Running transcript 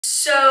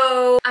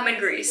So I'm in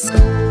Greece.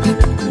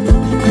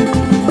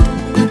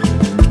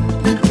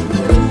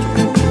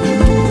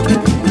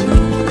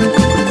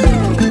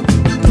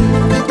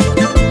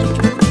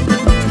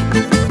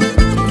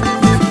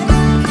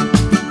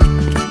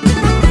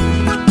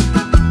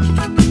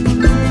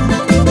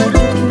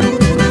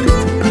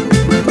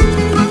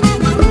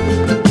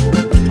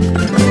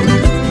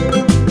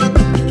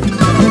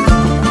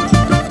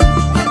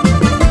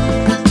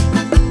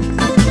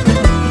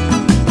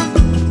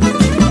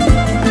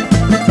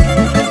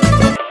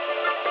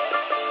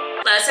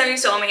 Last time you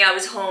saw me, I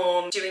was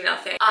home doing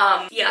nothing.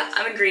 Yeah,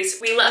 I'm in Greece.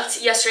 We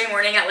left yesterday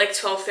morning at like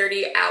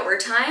 12:30 our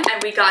time,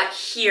 and we got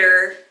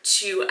here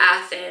to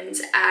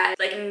Athens at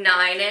like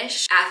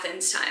 9-ish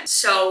Athens time.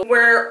 So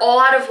we're all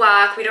out of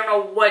whack. We don't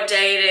know what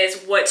day it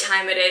is, what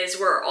time it is.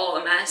 We're all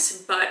a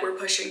mess, but we're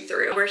pushing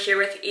through. We're here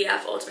with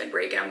EF Ultimate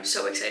Break, and I'm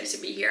so excited to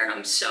be here, and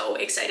I'm so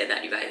excited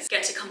that you guys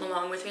get to come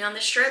along with me on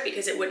this trip,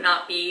 because it would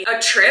not be a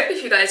trip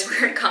if you guys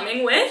weren't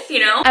coming with, you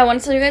know? I want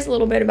to tell you guys a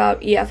little bit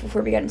about EF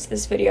before we get into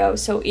this video.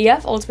 So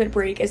EF Ultimate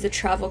Break is the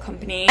travel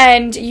company,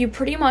 and you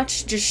pretty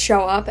much just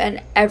show up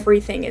and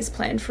everything is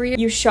planned for you.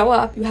 You show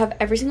up, you have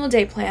every single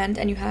day planned,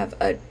 and you have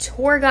a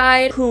tour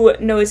guide who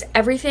knows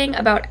everything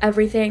about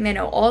everything. They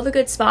know all the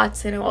good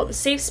spots, they know all the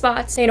safe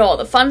spots, they know all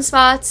the fun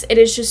spots. It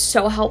is just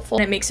so helpful,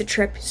 and it makes a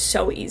trip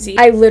so easy.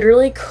 I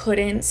literally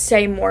couldn't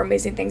say more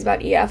amazing things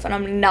about EF, and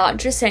I'm not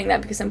just saying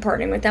that because I'm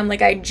partnering with them.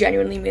 Like, I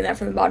genuinely mean that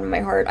from the bottom of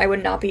my heart. I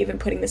would not be even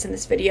putting this in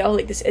this video.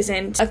 Like, this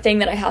isn't a thing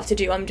that I have to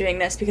do. I'm doing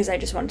this because I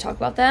just want to talk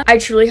about them. I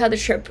truly had the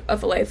trip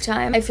of a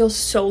lifetime. I feel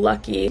so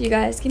lucky. You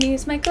guys can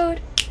use my code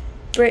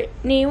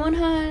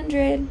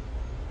Brittney100.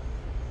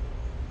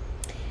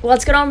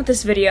 Let's get on with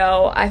this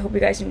video. I hope you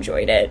guys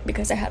enjoyed it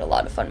because I had a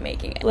lot of fun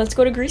making it. Let's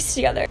go to Greece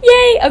together.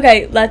 Yay!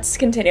 Okay, let's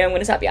continue. I'm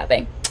gonna stop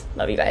yapping.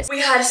 Love you guys.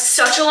 We had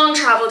such a long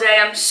travel day.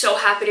 I'm so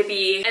happy to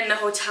be in the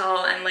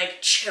hotel and like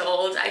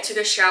chilled. I took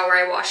a shower,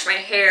 I washed my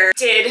hair,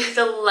 did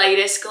the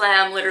lightest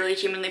glam literally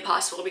humanly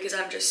possible because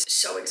I'm just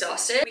so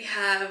exhausted. We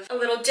have a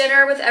little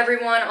dinner with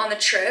everyone on the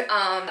trip.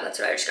 That's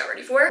what I just got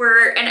ready for.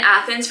 We're in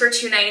Athens for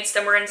 2 nights,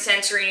 then we're in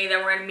Santorini,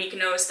 then we're in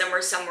Mykonos, then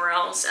we're somewhere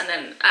else, and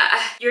then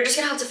you're just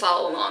gonna have to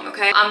follow along,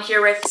 okay? I'm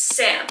here with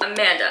Sam,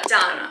 Amanda,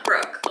 Donna,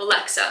 Brooke,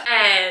 Alexa,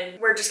 and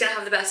we're just gonna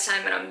have the best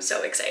time, and I'm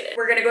so excited.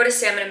 We're gonna go to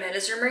Sam and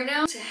Amanda's room right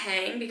now to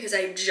hang because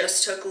I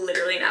just took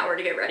literally an hour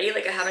to get ready.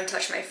 Like, I haven't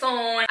touched my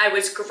phone. I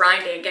was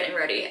grinding getting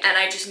ready, and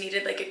I just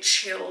needed like a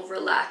chill,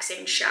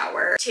 relaxing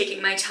shower,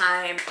 taking my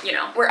time, you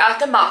know. We're at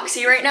the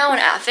Moxie right now in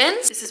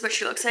Athens. This is what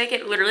she looks like.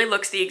 It literally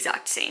looks the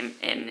exact same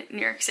in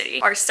New York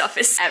City. Our stuff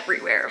is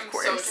everywhere, of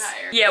course. I'm so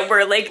tired. Yeah,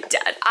 we're like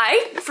dead.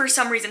 I, for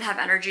some reason, have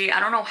energy. I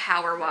don't know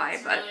how or why,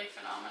 but really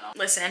phenomenal.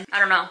 Listen, I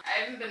don't know. I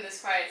haven't been this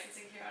quiet since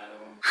I came out of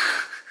the womb.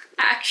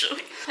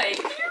 Actually, like,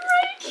 you're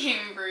right.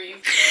 Can't even breathe.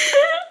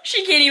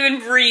 She can't even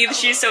breathe.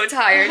 She's so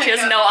tired. She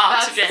has no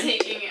oxygen. That's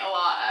taking a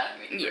lot out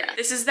of me. Yeah.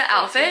 This is the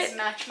outfit. These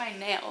match my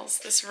nails.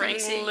 This ring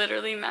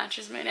literally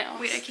matches my nails.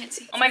 Wait, I can't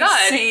see. Oh my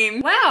god.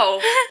 Same.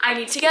 Wow. I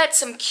need to get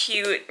some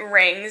cute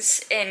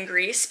rings in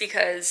Greece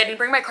because I didn't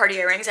bring my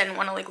Cartier rings. I didn't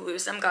want to like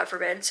lose them, God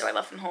forbid. So I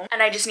left them home.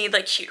 And I just need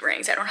like cute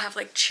rings. I don't have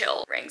like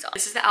chill rings on.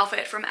 This is the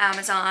outfit from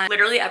Amazon.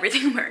 Literally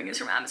everything I'm wearing is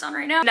from Amazon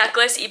right now.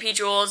 Necklace, EP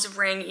Jewels.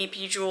 Ring,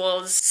 EP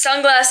Jewels.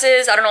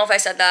 Sunglasses. I don't know if I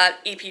said that.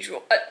 EP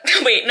Jewels.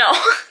 Wait, no.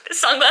 The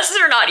sunglasses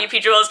are not EP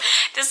Jewels.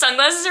 The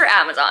sunglasses are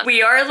Amazon.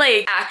 We are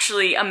like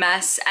actually a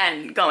mess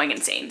and going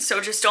insane. So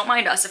just don't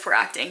mind us if we're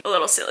acting a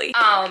little silly.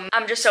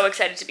 I'm just so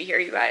excited to be here,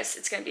 you guys.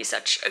 It's gonna be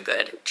such a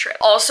good trip.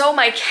 Also,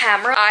 my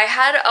camera, I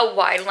had a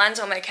wide lens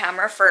on my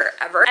camera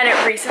forever and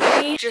it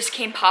recently just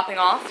came popping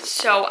off.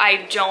 So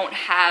I don't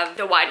have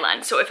the wide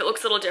lens. So if it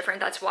looks a little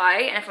different, that's why.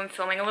 And if I'm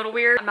filming a little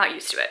weird, I'm not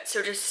used to it.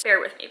 So just bear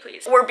with me,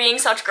 please. We're being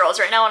such girls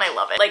right now and I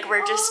love it. Like,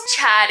 we're just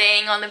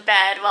chatting on the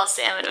bed while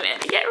Sam and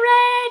Amanda get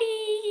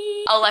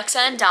ready. Alexa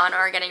and Donna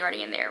are getting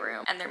ready in their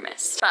room and they're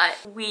missed.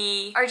 But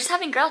we are just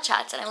having girl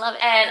chats and I love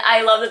it. And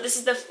I love that this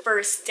is the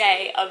first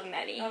day of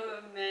many. Of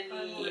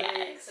many.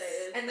 Yes.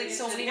 And like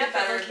so many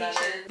different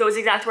locations. Those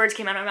exact words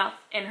came out of my mouth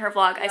in her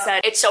vlog. I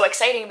said, it's so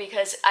exciting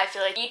because I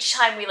feel like each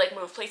time we like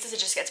move places, it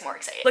just gets more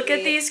exciting. Look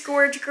at these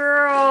gorge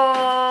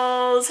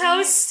girls.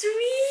 How sweet.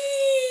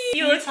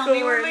 You look gorgeous. Tell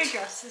me where my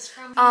dress is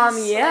from.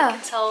 Yeah. I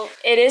can tell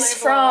it is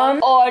from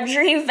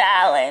Audrey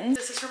Valens.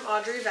 This is from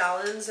Audrey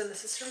Valens and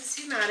this is from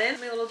Steve Madden.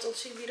 My little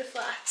Dolce Vita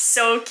flash.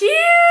 So cute.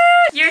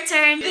 Your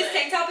turn. This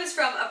tank top is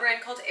from a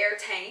brand called Air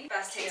Tank.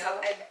 Best tank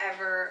top I've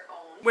ever owned.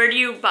 Where do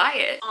you buy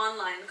it?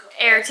 Online.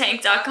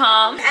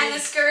 Airtank.com. And the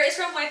skirt is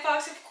from White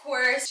Box, of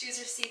course. Shoes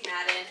are Steve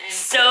Madden. And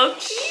so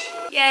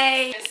cute.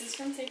 Yay. This is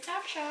from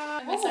TikTok Shop.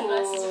 And my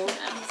sunglasses are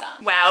from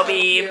Amazon. Wow,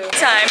 babe.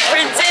 Time for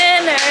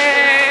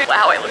dinner.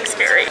 Wow, I look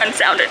scary. And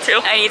sounded too.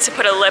 I need to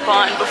put a lip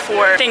on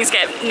before things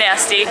get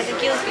nasty. I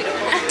think you look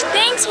beautiful.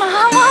 Thanks,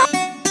 Mama.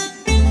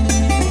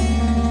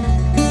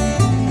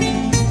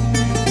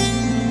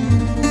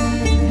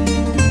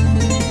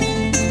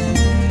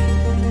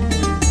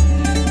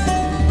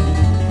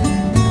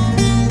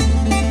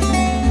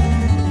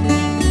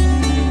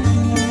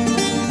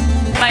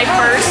 My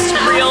first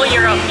real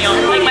Europe meal.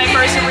 Like my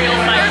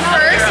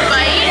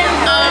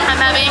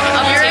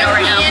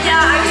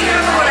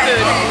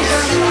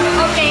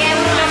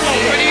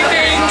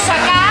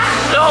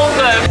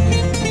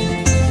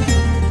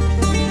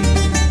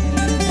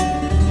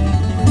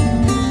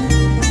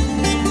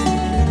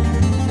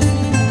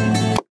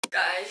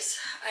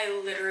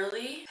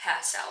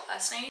passed out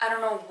last night. I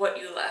don't know what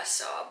you last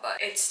saw, but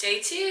it's day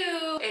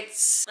 2.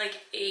 It's like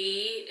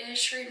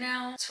 8-ish right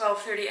now.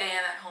 12:30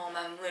 a.m. at home.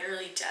 I'm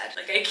literally dead.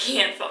 Like I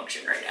can't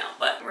function right now,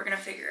 but we're gonna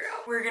figure it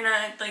out. We're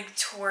gonna like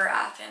tour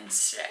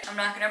Athens today. I'm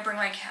not gonna bring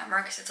my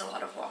camera because it's a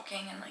lot of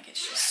walking and like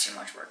it's just too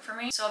much work for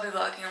me. So I'll be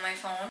vlogging on my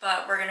phone,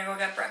 but we're gonna go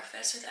get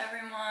breakfast with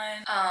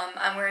everyone.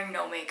 I'm wearing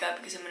no makeup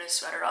because I'm gonna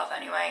sweat it off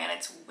anyway and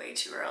it's way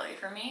too early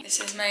for me. This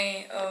is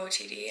my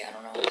OOTD. I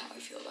don't know how I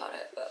feel about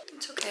it, but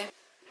it's okay.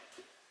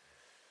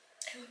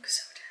 I look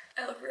so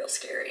dead. I look real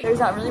scary. There's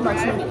not really much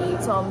for me to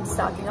eat, so I'm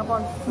stocking up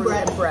on fruit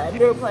and bread.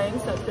 They were playing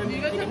such good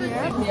music in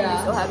here.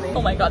 Yeah. So happy.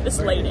 Oh my god,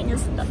 this lighting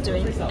is not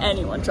doing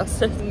anyone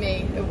justice.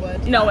 Me, it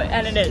would. No,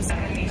 and it is.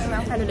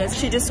 And it is.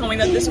 She just told me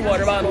that this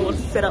water bottle would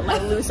fit up my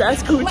loose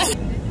ass cooch. Look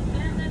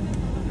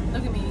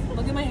at me.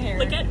 Look at my hair.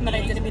 Look at me. But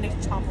I didn't mean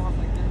to chop off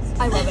like this.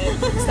 I love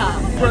it.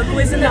 Stop. Brooke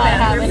was in the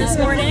bathroom this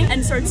morning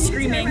and started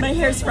screaming. My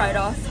hair's fried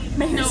off.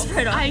 My hair's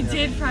fried off. I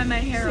did fry my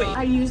hair off.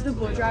 I used the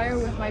blow dryer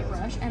with my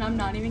brush and I'm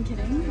not even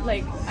kidding.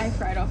 Like, I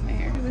fried off my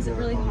hair. Was it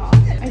really hot?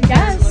 I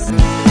guess.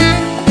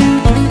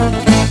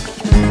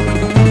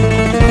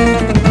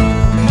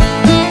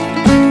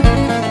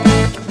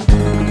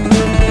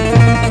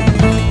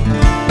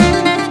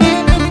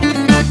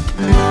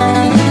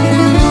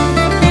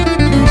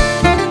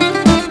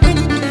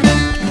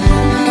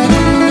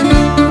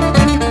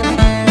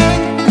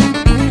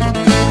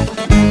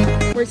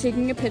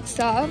 Taking a pit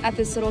stop at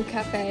this little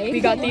cafe.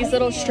 We got these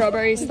little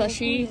strawberry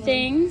slushy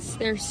things.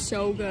 They're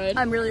so good.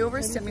 I'm really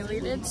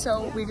overstimulated,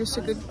 so we just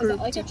took a group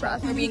deep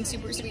breath. We're being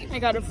super sweet. I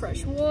got a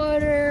fresh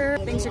water.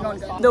 Things are going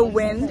good. The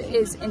wind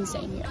is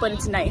insane here, but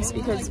it's nice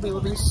because we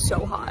would be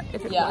so hot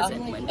if it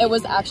wasn't windy. It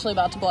was actually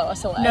about to blow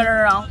us away.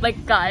 No.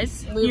 Like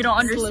guys, you don't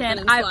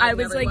understand. I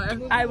was like,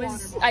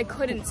 I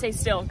couldn't stay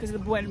still because the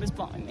wind was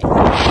blowing me. Stop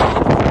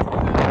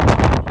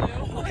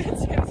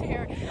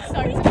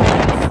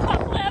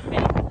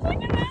laughing.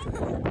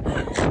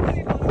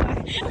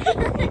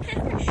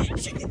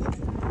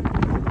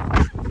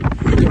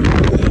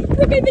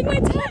 Look, I think my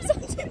top's on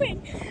doing.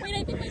 Wait,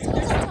 I think my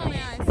top's on my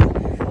eyes.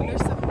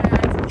 There's stuff in my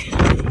eyes.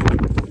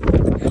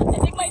 I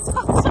think my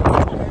top's on.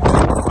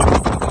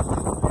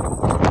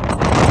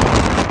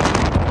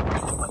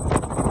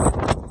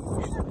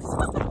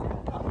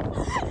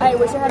 I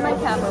wish I had my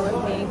camera with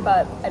me,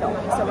 but I don't,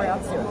 so we're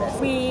not doing this.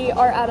 We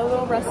are at a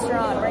little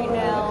restaurant right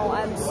now.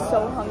 I'm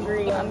so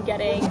hungry. I'm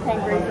getting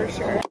hangry for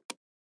sure.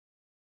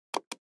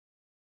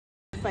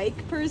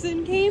 Bike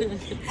person came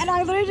and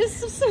I literally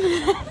just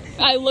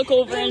I look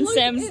over and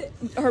Sam's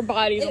her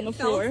body's on the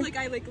floor. It felt like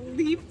I like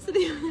leaped to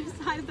the other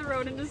side of the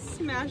road and just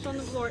smashed on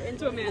the floor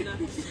into Amanda.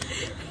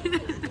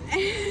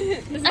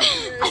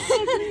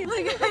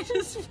 Like I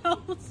just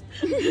felt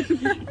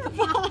her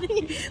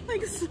body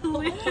like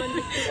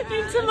slammed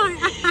into my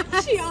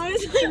ass. She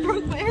honestly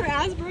broke her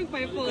ass broke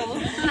my fall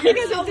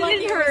because it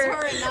didn't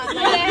hurt.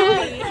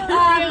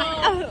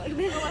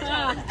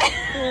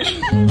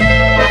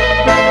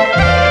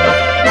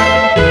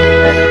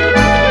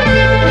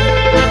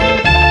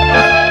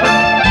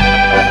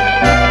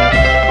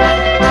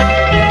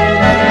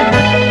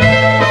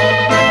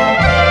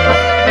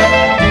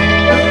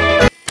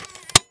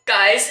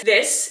 Guys,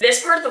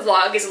 this part of the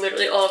vlog is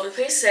literally all over the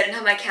place because I didn't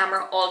have my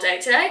camera all day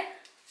today.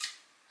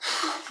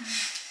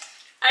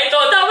 I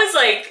thought that was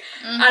like,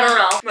 I don't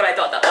know what I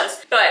thought that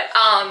was. But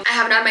I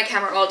haven't had my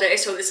camera all day,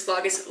 so this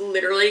vlog is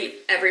literally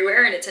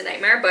everywhere and it's a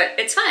nightmare, but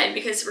it's fine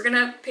because we're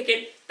gonna pick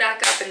it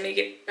back up and make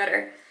it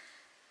better.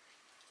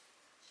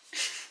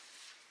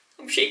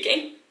 I'm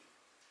shaking.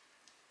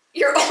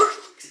 Your arm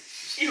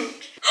looks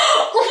huge.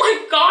 Oh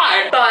my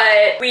god.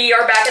 But we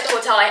are back at the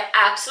hotel. I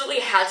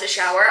absolutely had to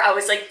shower. I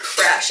was like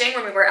crashing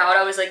when we were out.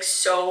 I was like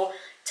so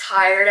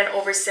tired and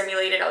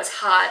overstimulated. I was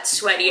hot,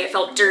 sweaty. I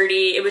felt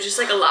dirty. It was just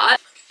like a lot.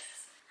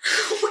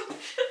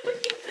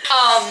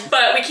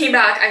 But we came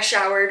back, I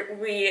showered,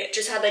 we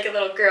just had like a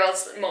little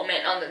girls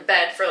moment on the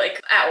bed for like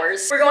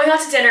hours. We're going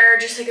out to dinner,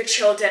 just like a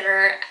chill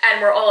dinner,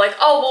 and we're all like,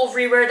 oh, we'll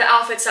rewear the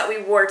outfits that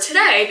we wore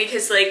today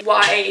because like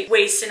why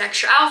waste an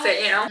extra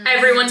outfit, you know?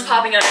 Everyone's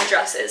popping out in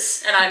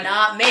dresses and I'm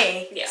Not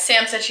me. Yeah.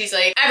 Sam said she's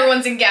like,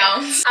 everyone's in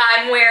gowns.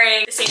 I'm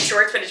wearing the same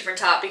shorts but a different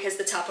top because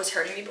the top was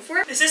hurting me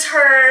before. This is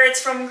her,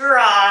 it's from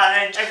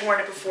Garage. I've worn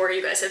it before,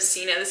 you guys have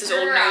seen it. This is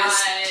old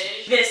news.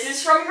 This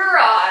is from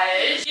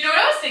Garage. You know what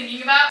I was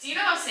thinking about? Do you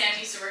know how Sam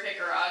used to work at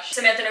Garage?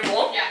 Samantha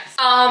Nicole? Yes.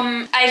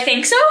 I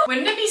think so.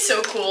 Wouldn't it be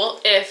so cool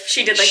if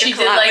She did like she a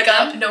did collab like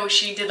with them? no,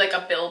 she did like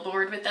a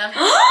billboard with them?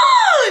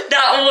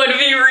 That would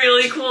be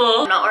really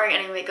cool. I'm not wearing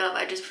any makeup,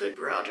 I just put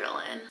brow gel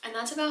in. And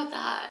that's about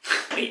that.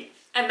 Wait,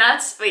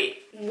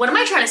 what am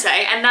I trying to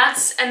say? And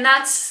that's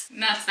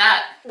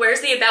that.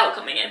 where's the about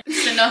coming in?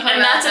 It's enough about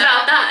And that's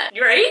about that,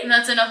 you right? And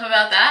that's enough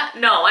about that?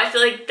 No, I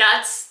feel like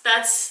that's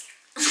That's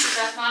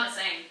not the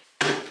same.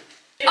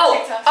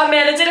 Oh,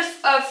 Amanda did a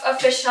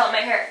fishtail in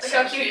my hair. Look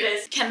how cute it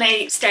is. Can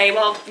they stay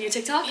while you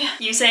TikTok? Yeah.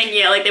 You saying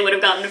yeah like they would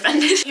have gotten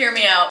offended? Hear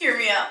me out. Hear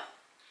me out.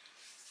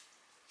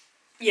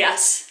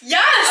 Yes.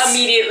 Yes!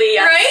 Immediately,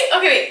 yes. Right?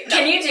 Okay, wait. No.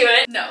 Can you do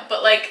it? No,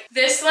 but like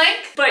this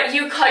length. But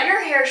you cut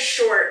your hair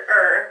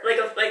shorter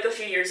like a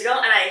few years ago,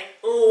 and I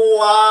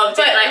loved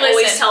it. And I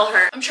always tell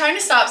her. I'm trying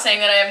to stop saying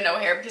that I have no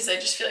hair because I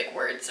just feel like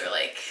words are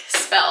like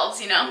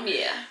spells, you know?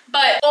 Yeah.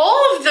 But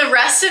all of the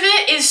rest of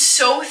it is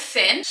so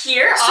thin.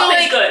 Here, so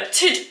like, like good.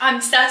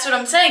 That's what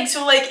I'm saying.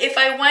 So like if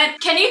I went,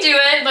 can you do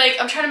it? Like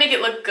I'm trying to make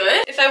it look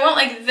good. If I went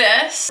like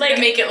this, like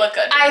make it look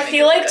good. I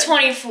feel like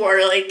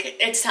 24, like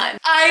it's time.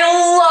 I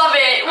love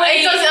it.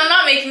 Wait, I'm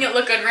not making it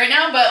look good right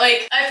now, but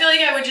like I feel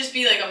like I would just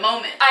be like a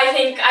moment. I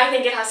think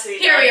it has to be.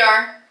 Here done. we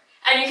are.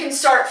 And you can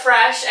start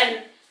fresh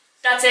and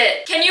that's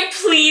it. Can you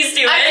please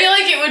do it? I feel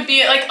like it would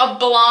be like a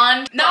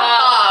blonde,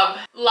 not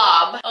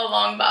lob, a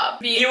long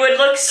bob. You would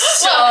look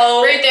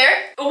so... Look, right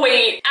there.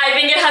 Wait, I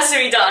think it has to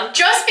be done.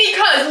 Just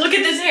because, look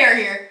at this hair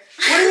here.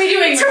 What are we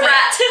doing with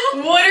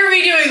it? What are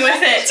we doing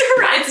with it?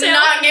 It's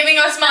not giving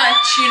us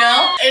much, you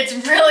know? It's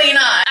really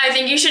not. I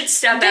think you should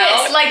step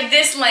out. Like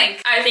this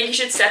length. I think you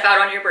should step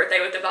out on your birthday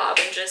with the bob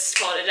and just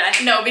call it a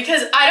day. No,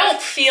 because I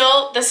don't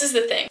feel, this is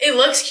the thing. It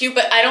looks cute,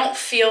 but I don't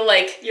feel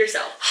like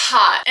yourself.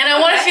 Hot. And I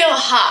want to feel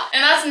hot.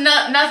 And that's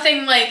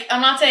nothing like,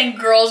 I'm not saying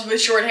girls with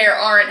short hair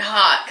aren't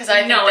hot, because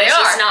I think they it's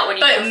are. Just not what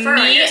you prefer.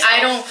 But me, yourself. I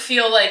don't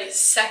feel like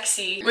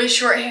sexy with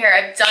short hair.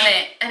 I've done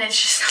it, and it's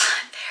just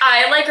not.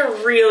 I like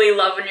really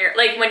love when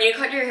you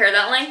cut your hair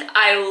that length.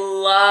 I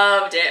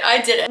loved it.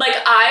 I did it. Like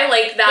I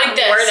like that like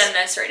more than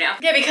this right now.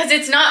 Yeah, because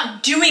it's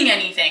not doing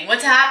anything.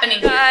 What's happening?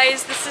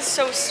 Guys, this is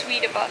so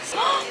sweet of us.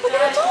 Look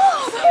at the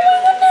dog. Oh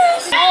my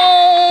goodness.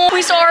 Oh,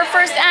 we saw our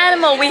first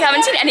animal. We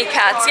haven't seen any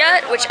cats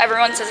yet, which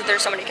everyone says that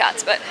there's so many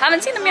cats, but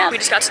haven't seen them yet. We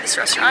just got to this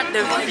restaurant.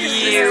 The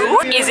view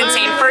is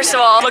insane. First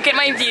of all, look at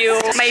my view,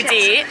 my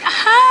date.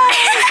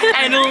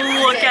 And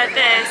look at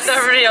this.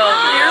 The real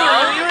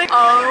view.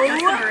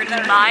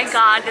 Oh my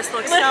god, this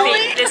looks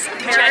fake. This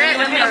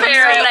genuinely looks fake.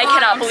 And I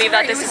cannot believe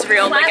that this is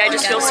real. Like, I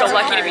just feel so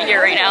lucky to be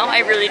here right now. I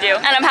really do.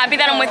 And I'm happy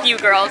that I'm with you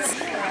girls.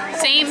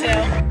 Same.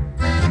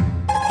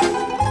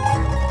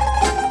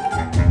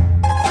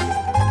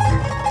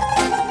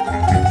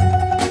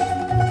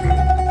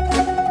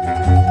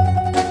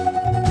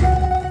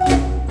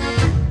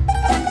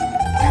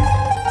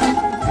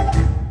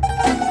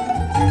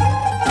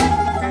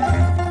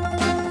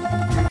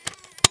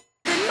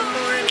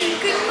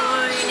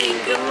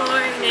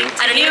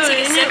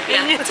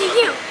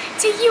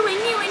 To you and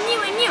you and you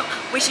and you.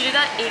 We should do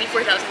that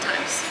 84,000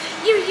 times.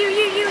 You.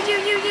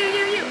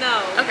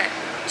 No. Okay.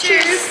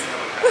 Cheers.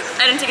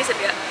 I didn't take a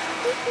sip yet.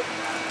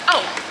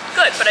 Oh,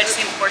 good, but I just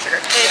need more sugar.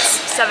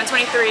 It's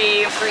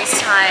 7:23 Greece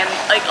time,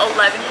 like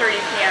 11:30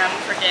 p.m.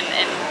 freaking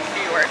in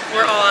New York.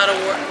 We're all out of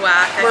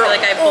whack. I feel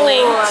like I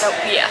blinked.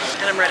 Yeah.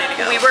 And I'm ready to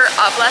go. We were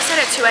up last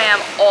night at 2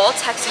 a.m. all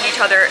texting each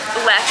other,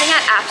 laughing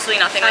at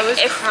absolutely nothing. Like, I was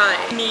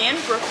crying. Me and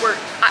Brooke were,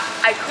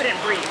 I couldn't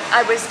breathe.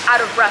 I was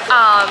out of breath.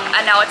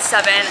 And now it's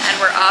 7 and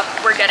we're up.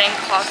 We're getting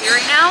coffee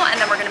right now and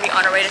then we're gonna be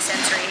on our way to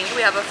Santorini.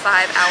 We have a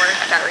 5-hour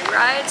ferry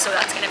ride, so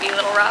that's gonna be a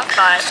little rough,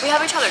 but we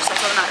have each other, so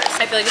that's what matters.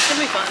 I feel like it's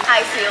gonna be fun.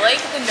 I feel like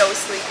the no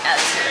sleep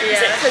attitude.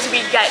 Yeah. Because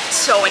we get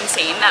so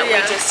insane that we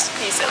just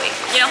be silly,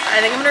 you know?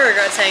 I think I'm gonna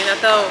regret saying that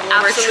though.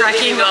 When we're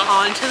trekking will.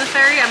 onto the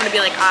ferry, I'm gonna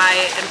be like,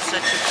 I am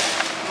such a...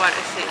 Why did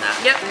I say that?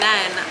 Yep. And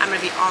then I'm gonna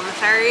be on the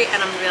ferry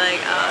and I'm gonna be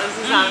like, oh, this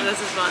is not, this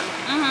is fun.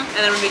 And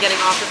then I'm gonna be getting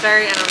off the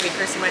ferry and I'm gonna be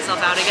cursing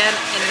myself out again.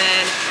 And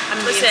then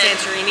I'm gonna be in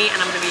Santorini and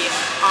I'm gonna be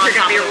on You're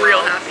gonna be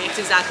real happy. It's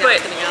exactly how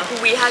it's gonna go.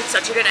 We had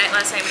such a good night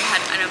last night. We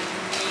had an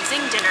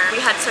amazing dinner. We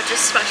had such a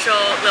special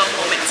little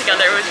moment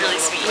together. It was really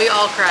sweet. We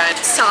all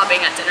cried. Sobbing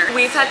at dinner.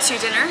 We've had 2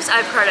 dinners.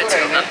 I've cried at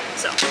 2 of them.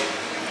 So,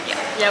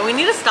 yeah. Yeah, we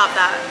need to stop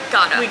that.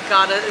 We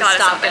gotta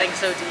stop getting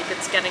so deep.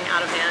 It's getting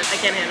out of hand. I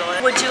can't handle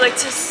it. Would you like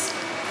to...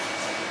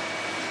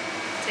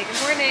 Say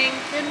good morning.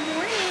 Good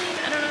morning.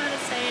 I don't know how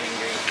to say it in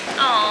Greek.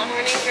 Aw. Good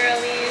morning,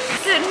 girlies.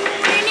 Good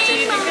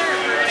morning, Mom.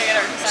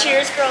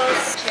 Cheers,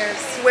 girls.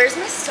 Cheers. Where's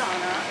Miss Donna?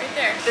 Right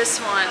there. This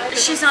one.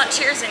 She's not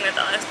cheersing with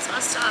us. It's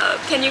messed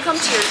up. Can you come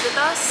cheers with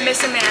us?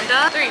 Miss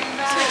Amanda? 3.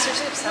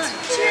 Cheers, girls.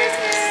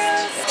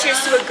 Cheers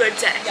to a good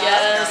day.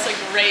 Yes, a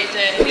great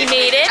day. We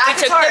made it. We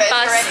took the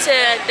bus to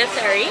the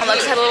ferry.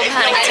 Alex had a little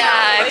panic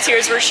attack.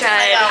 Tears were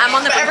shed. I'm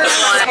on the brink of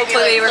one.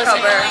 Hopefully we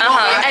recover.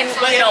 And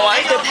you know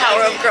what? The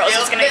power of girls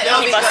is gonna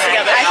keep us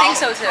together. I think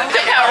so too.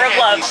 The power of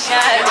love.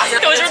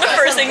 Yes. Those were the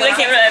first things that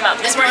came to my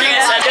mouth this morning.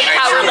 I said the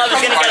power of love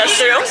is gonna get us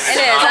through.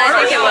 It is. I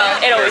think it will.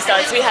 It always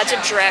does. We had to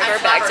drag our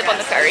bags up on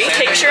the ferry.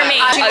 Picture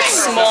me, a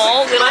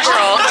small little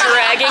girl,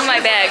 dragging my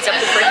bags up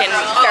the freaking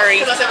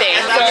ferry thing,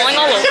 falling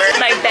all over.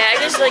 My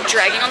bag is like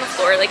dragging on the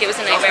floor like it was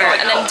a nightmare.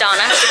 And then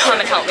Donna has to come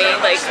and help me,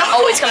 like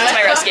always coming to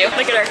my rescue. you.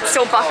 Look at her,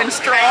 so buff and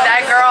strong.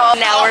 That girl.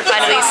 Now we're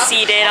finally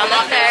seated on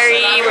the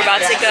ferry. We're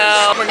about to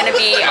go. We're gonna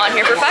be on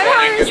here for 5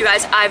 hours. You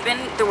guys, I've been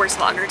the worst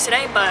vlogger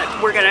today, but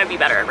we're gonna be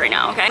better right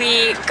now, okay?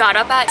 We got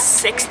up at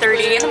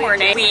 6:30 in the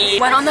morning. We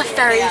went on the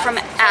ferry from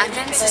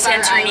Athens to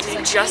Santorini.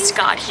 We just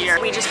got here.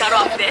 We just got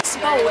off this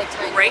boat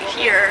right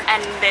here,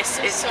 and this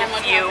is the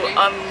view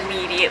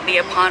immediately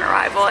upon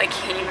arrival. I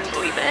can't even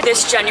believe it.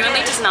 This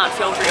genuinely does not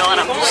feel real, and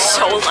I'm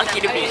so lucky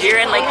to be here.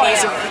 And like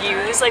these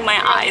views, like my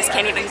eyes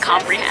can't even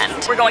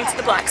comprehend. We're going to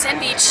the Black Sand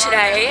Beach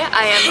today.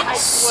 I am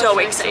so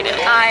excited.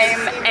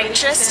 I'm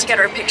anxious to get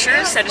our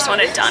pictures. I just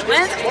want it done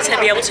with to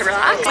be able to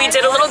relax. We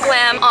did a little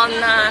glam on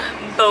the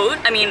boat.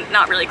 I mean,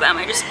 not really glam.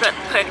 I just put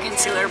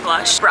concealer,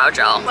 blush, brow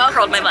gel,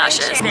 curled my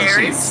lashes. There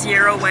is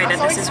zero way that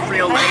this is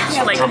real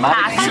life. Like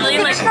actually,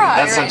 like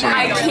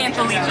I can't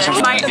believe this.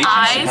 My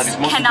eyes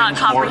cannot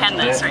comprehend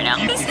this right now.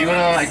 If you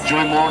wanna like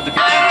join more of the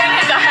people. I'm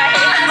gonna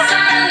die.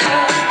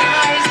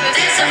 This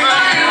is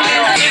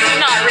unreal. This is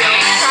not real.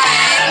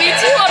 Me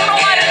too. I don't know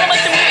why I don't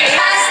like the movie.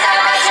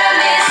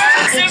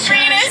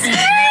 Sabrina's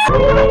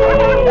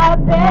I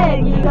beg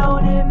you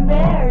don't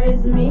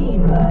embarrass me,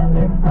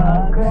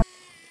 motherfucker.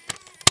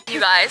 You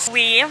guys,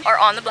 we are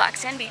on the Black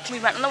Sand Beach. We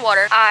went in the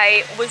water.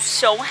 I was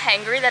so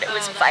hangry that it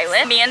was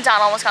violent. Me and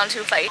Don almost got into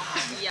a fight.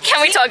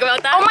 Can we talk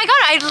about that? Oh my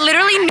god, I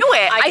literally knew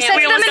it. I said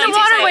to them in the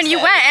water when you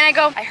went, and I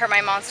go, I hurt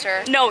my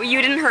monster. No,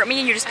 you didn't hurt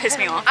me. You just pissed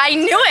me off. I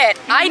knew it.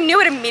 I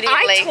knew it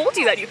immediately. I told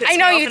you that you pissed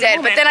me off. I know you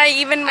did, but then I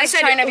even was said,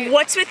 trying to be.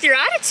 What's with your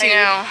attitude? I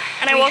know.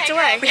 And I walked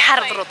away. We had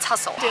a little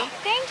tussle.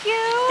 Thank you.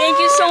 Thank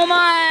you so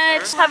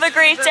much. Have a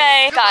great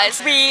day.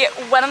 Guys, we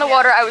went in the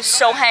water. I was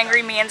so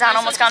hangry. Me and Don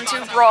almost got into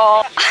a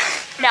brawl.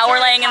 Now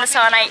we're laying in the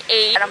sun. I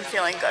ate and I'm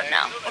feeling good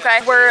now,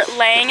 okay? We're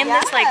laying in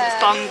this like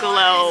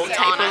bungalow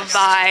type of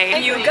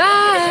vibe. You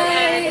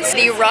guys,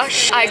 the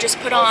rush I just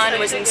put on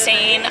was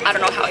insane. I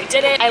don't know how I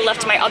did it. I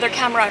left my other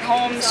camera at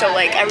home, so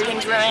like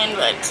everything's ruined,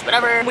 but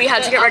whatever. We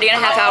had to get ready in a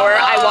half hour.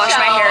 I washed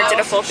my hair, did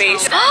a full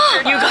face.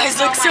 You guys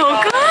look so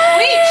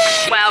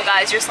good. Wow,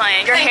 guys, you're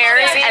slaying. Your hair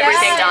is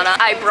everything, Donna.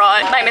 I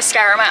brought my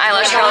mascara, my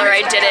eyelash curler.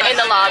 I did it in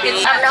the lobby.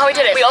 I don't know how we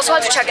did it. We also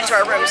had to check into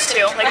our rooms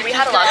too. Like we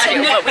had a lot to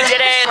do, but we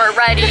did it. We're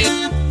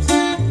ready.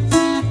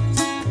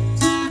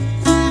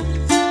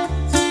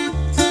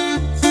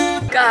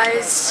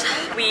 Guys,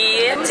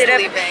 we did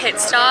a pit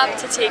stop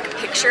to take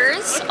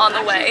pictures on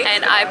the way,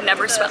 and I've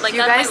never sweat like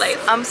that in my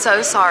life. I'm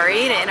so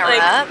sorry to interrupt.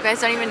 Like, you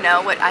guys don't even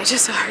know what I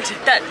just heard.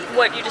 That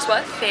what you just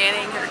what?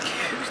 Fanning her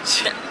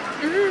cooch.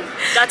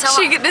 That's how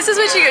this is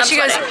what she goes. She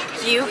goes,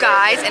 you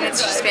guys, and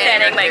it's just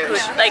fanning my cooch.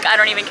 Like I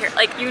don't even care.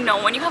 Like you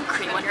know when you have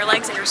cream on your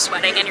legs and you're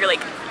sweating and you're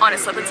like on a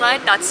slip and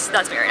slide. That's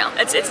me right now.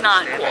 It's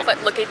not cool.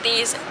 But look at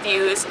these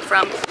views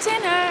from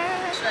dinner.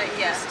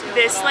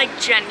 This like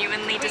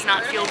genuinely does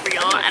not feel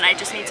real, and I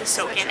just need to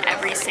soak in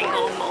every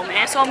single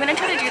moment. So I'm gonna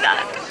try to do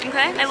that.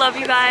 Okay? I love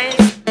you guys.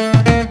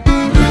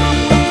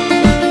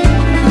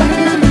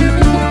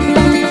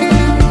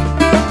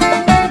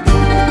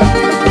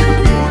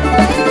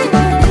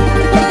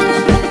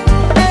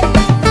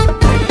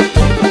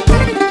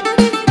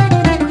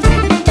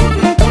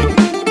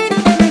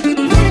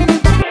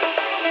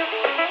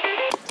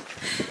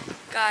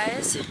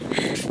 Guys,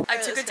 I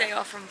took a day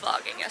off from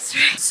vlogging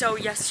yesterday. So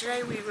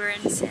yesterday we were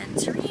in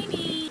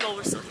Santorini. Well,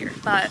 we're still here.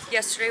 But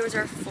yesterday was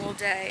our full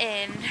day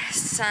in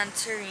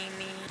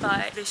Santorini.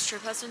 But this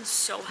trip has been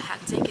so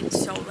hectic and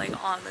so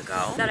like on the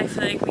go that I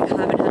feel like we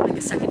haven't had like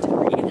a second to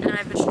breathe. And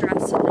I've been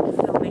stressed from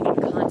filming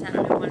and content,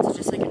 and I wanted to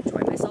just like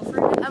enjoy myself for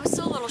a bit. I was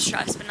still a little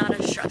stressed, but not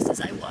as stressed as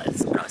I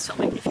was when I was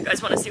filming. If you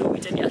guys want to see what we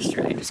did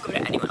yesterday, just go to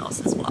anyone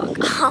else's vlog.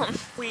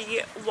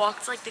 We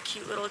walked like the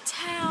cute little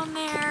town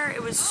there.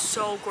 It was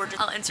so gorgeous.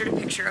 I'll insert a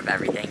picture of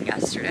everything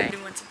yesterday.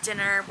 We went to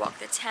dinner, walked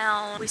the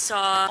town. We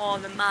saw all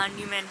the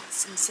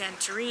monuments in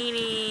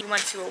Santorini. We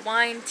went to a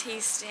wine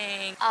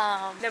tasting.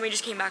 Then we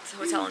just came back to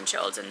the hotel and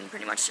chilled and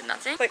pretty much did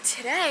nothing. But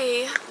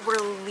today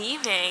we're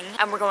leaving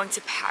and we're going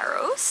to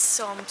Paros.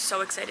 So I'm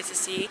so excited to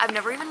see. I've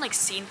never even like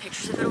seen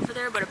pictures of it over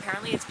there, but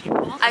apparently it's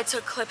beautiful. I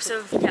took clips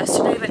of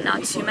yesterday, but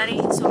not too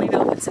many. So maybe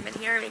I'll put some in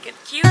here and make it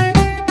cute.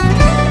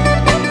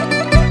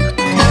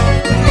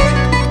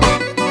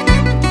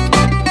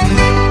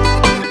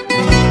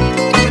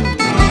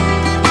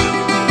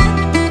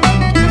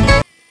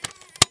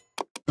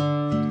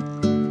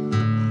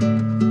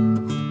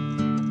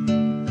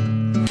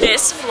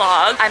 This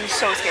vlog, I'm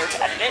so scared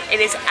to edit it. It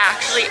is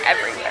actually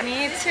everywhere.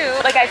 Me too.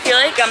 Like I feel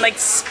like I'm like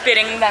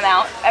spitting them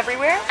out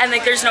everywhere and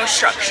like there's no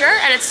structure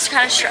and it's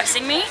kind of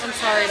stressing me. I'm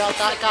sorry about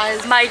that,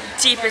 guys. My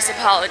deepest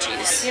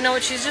apologies. You know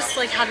what, she's just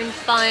like having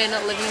fun,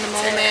 living the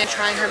moment,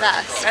 trying her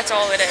best. That's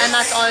all it is. And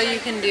that's all you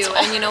can do.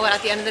 And you know what,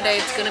 at the end of the day,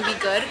 it's gonna be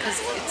good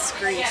because it's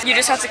grease. You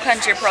just have to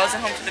clench your pearls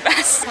and hope for the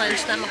best.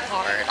 Clench them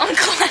hard. I'm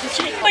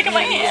clenching. Look at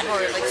my hand.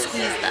 Hard, like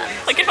squeeze them.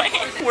 Look at my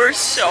hand. We're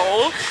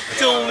so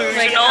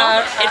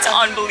delusional. It's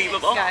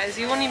unbelievable. Guys,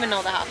 you won't even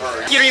know the half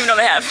of it. You don't even know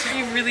they have.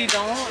 You really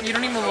don't. You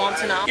don't even want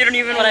to know. You don't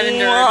even what I've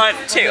endured want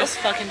on to. this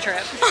fucking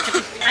trip.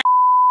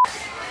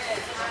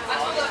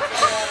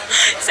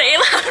 Say it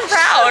loud and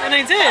proud. And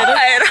I did. And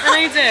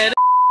I did.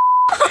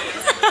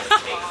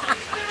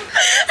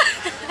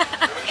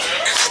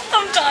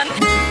 I'm done.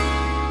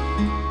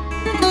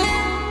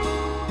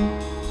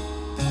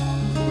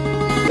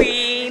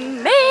 We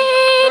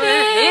made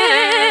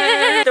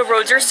it! The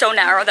roads are so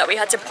narrow that we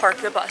had to park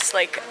the bus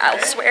like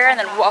elsewhere and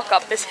then walk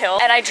up this hill.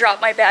 And I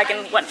dropped my bag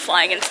and went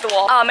flying into the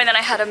wall. And then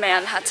I had a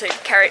man had to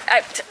carry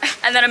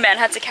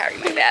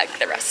my bag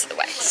the rest of the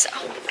way. So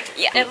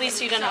yeah. At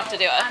least you didn't have to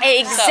do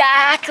it.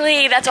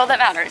 Exactly. So. That's all that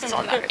matters. That's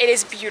all that matters. It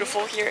is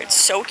beautiful here. It's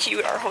so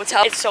cute. Our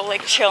hotel. It's so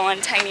like chill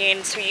and tiny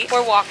and sweet.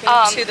 We're walking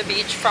to the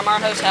beach from our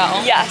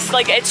hotel. Yes,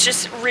 like it's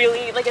just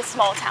really like a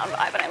small town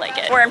vibe and I like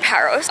it. We're in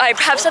Paros. I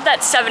have said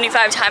that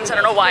 75 times. I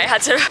don't know why I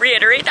had to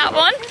reiterate that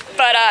one.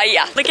 But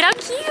yeah, look at how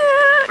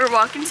cute. We're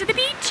walking to the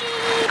beach.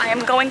 I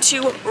am going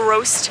to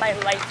roast my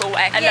life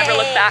away and never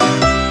look back.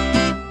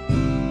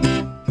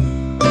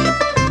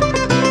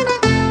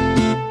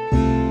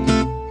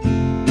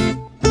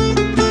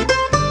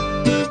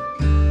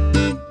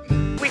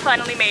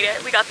 Finally made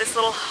it. We got this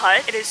little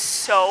hut. It is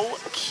so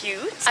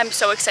cute. I'm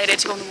so excited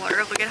to go in the water.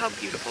 Look at how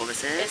beautiful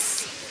this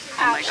is.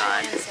 Oh my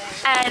god.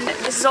 And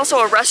this is also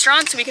a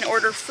restaurant, so we can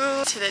order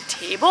food to the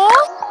table.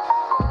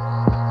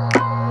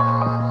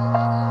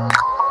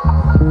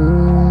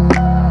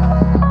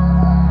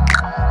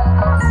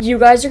 You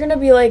guys are gonna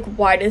be like,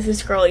 why does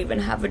this girl even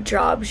have a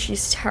job?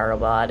 She's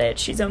terrible at it.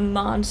 She's a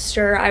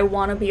monster. I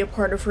want to be a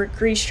part of her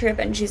Greece trip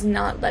and she's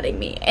not letting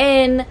me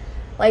in.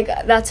 Like,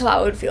 that's how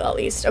I would feel at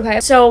least, okay?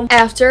 So,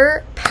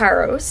 after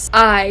Paros,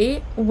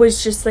 I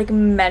was just, like,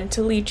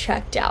 mentally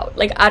checked out.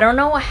 Like, I don't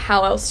know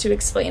how else to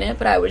explain it,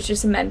 but I was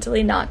just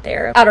mentally not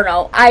there. I don't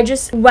know.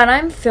 When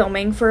I'm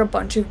filming for a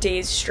bunch of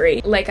days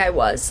straight, like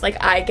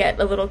I get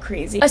a little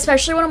crazy.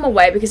 Especially when I'm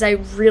away, because I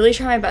really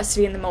try my best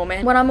to be in the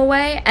moment when I'm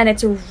away, and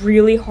it's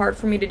really hard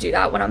for me to do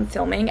that when I'm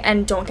filming.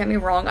 And don't get me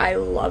wrong, I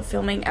love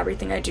filming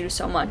everything I do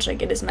so much.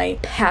 Like, it is my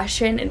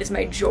passion. It is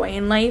my joy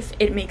in life.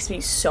 It makes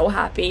me so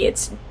happy.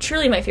 It's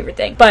truly my favorite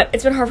thing, but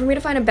it's been hard for me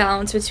to find a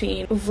balance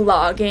between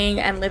vlogging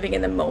and living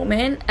in the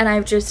moment, and I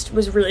just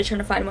was really trying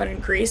to find one in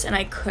Greece and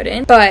I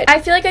couldn't. But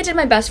I feel like I did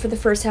my best for the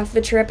first half of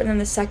the trip, and then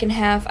the second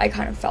half I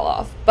kind of fell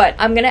off. But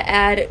I'm gonna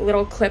add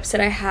little clips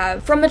that I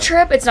have from the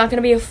trip. It's not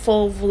gonna be a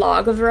full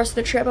vlog of the rest of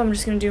the trip. I'm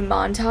just gonna do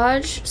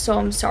montage, so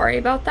I'm sorry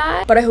about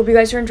that, but I hope you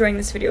guys are enjoying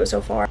this video so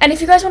far. And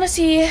if you guys want to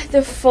see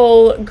the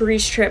full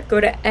Greece trip,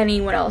 go to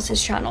anyone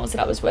else's channels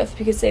that I was with,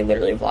 because they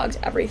literally vlogged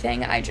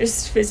everything. I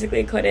just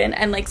physically couldn't,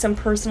 and like some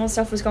personal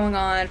stuff was going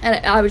on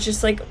and I was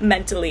just like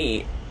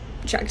mentally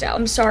checked out.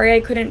 I'm sorry I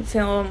couldn't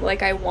film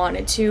like I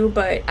wanted to,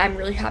 but I'm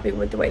really happy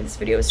with the way this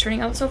video is turning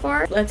out so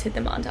far. Let's hit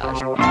the montage.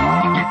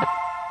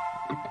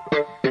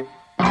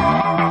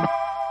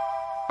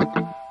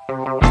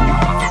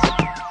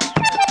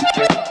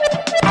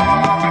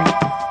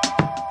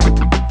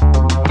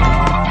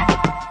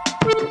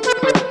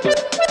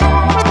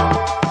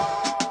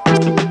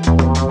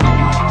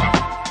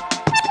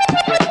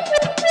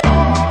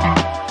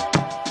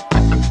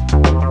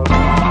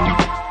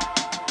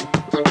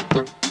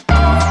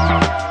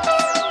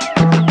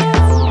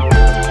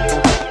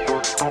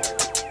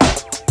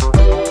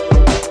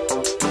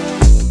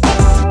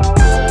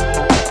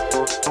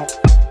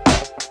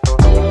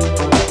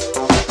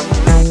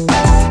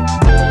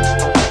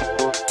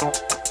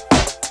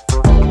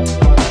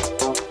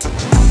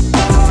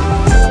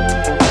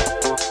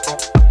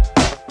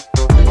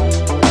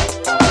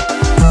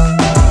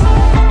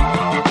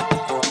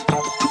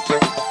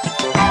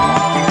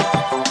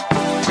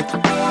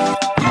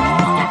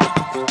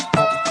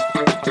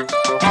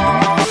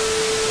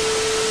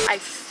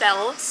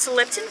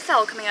 Slipped and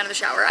fell coming out of the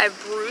shower. I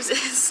have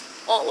bruises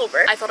all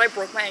over. I thought I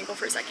broke my ankle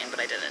for a second, but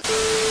I didn't.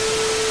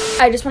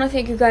 I just want to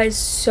thank you guys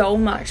so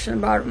much from the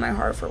bottom of my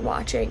heart for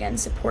watching and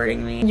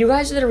supporting me. You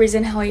guys are the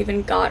reason how I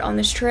even got on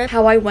this trip,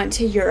 how I went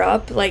to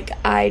Europe. Like,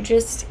 I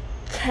just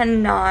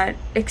cannot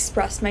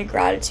express my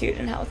gratitude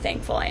and how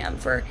thankful I am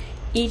for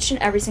each and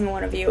every single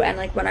one of you. And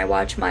like, when I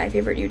watch my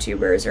favorite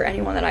YouTubers or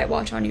anyone that I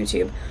watch on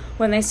YouTube,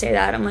 when they say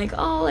that, I'm like,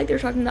 oh, like they're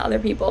talking to other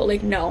people.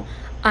 Like, no,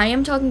 I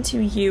am talking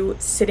to you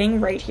sitting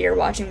right here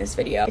watching this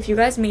video. If you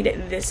guys made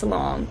it this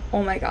long,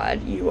 oh my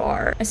god, you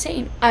are a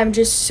saint. I'm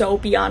just so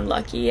beyond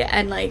lucky,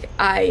 and like,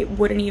 I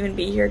wouldn't even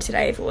be here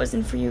today if it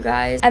wasn't for you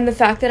guys. And the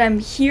fact that I'm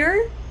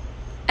here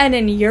and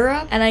in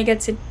Europe and I get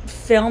to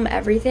film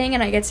everything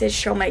and I get to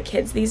show my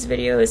kids these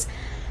videos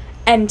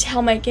and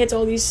tell my kids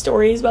all these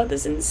stories about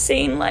this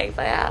insane life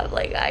I have,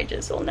 like, I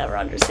just will never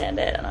understand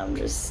it. And I'm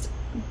just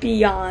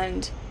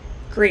beyond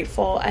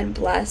grateful and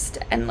blessed,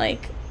 and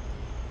like,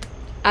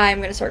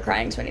 I'm gonna start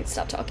crying, so I need to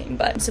stop talking.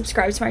 But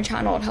subscribe to my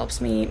channel, it helps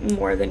me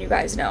more than you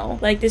guys know.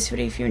 Like this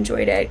video if you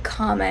enjoyed it,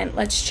 comment,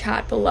 let's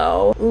chat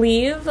below.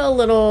 Leave a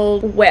little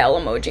whale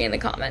emoji in the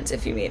comments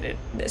if you made it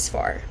this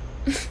far.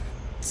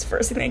 It's the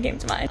first thing that came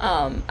to mind.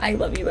 I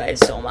love you guys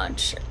so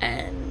much,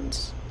 and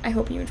I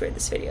hope you enjoyed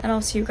this video. And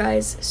I'll see you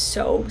guys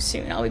so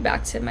soon. I'll be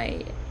back to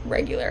my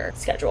regular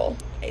schedule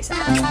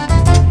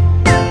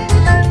ASAP.